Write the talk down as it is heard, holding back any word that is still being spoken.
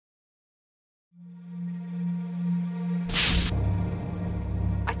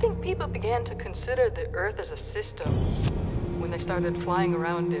People began to consider the Earth as a system when they started flying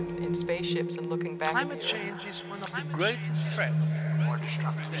around in spaceships and looking back. Climate change is one of the greatest threats. More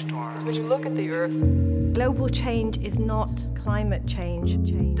destructive storms. When you look at the Earth, global change is not climate change.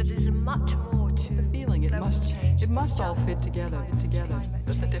 There is much more to the feeling it must all fit together,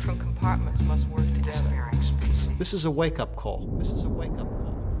 that the different compartments must work together. This is a wake-up call. This is a wake-up call.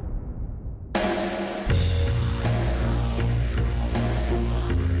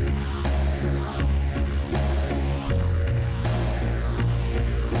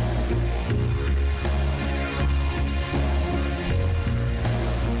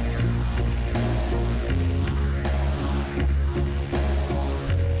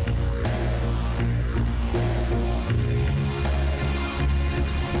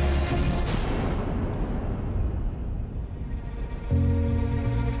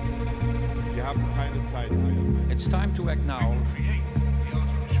 It's time to act now.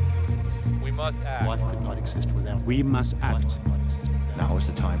 We must act. Life could not exist without. We must act. Now is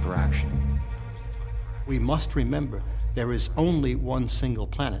the time for action. We must remember there is only one single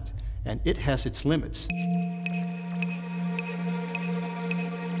planet, and it has its limits.